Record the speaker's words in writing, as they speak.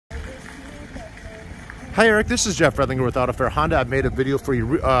Hi Eric, this is Jeff Redlinger with AutoFair Honda. I've made a video for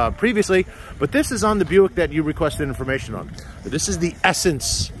you previously, but this is on the Buick that you requested information on. This is the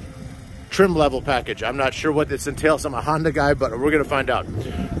Essence trim level package. I'm not sure what this entails. I'm a Honda guy, but we're gonna find out.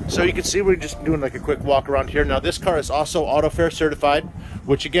 So you can see we're just doing like a quick walk around here. Now this car is also AutoFair certified,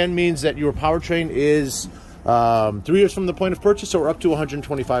 which again means that your powertrain is 3 years from the point of purchase or up to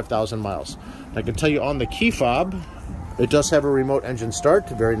 125,000 miles. I can tell you on the key fob, it does have a remote engine start,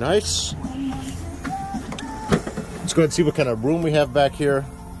 very nice. Let's go ahead and see what kind of room we have back here.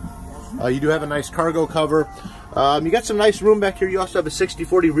 You do have a nice cargo cover. You got some nice room back here. You also have a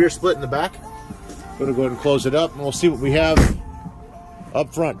 60-40 rear split in the back. I'm going to go ahead and close it up, and we'll see what we have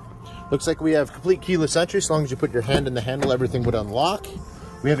up front. Looks like we have complete keyless entry. As long as you put your hand in the handle, everything would unlock.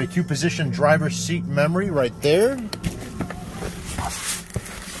 We have a Q-position driver's seat memory right there.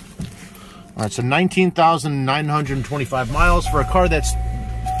 All right, so 19,925 miles for a car that's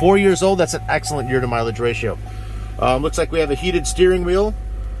 4 years old. That's an excellent year-to-mileage ratio. Looks like we have a heated steering wheel,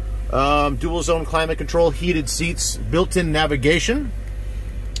 dual zone climate control, heated seats, built-in navigation,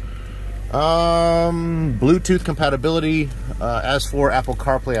 Bluetooth compatibility. As for Apple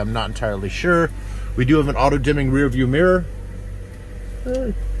CarPlay, I'm not entirely sure. We do have an auto-dimming rear view mirror.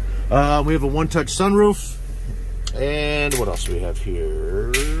 We have a one-touch sunroof. And what else do we have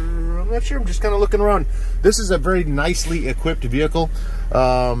here? I'm not sure. I'm just kind of looking around. This is a very nicely equipped vehicle.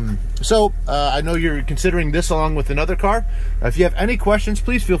 I know you're considering this along with another car. If you have any questions,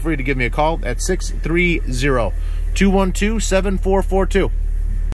 please feel free to give me a call at 630-212-7442.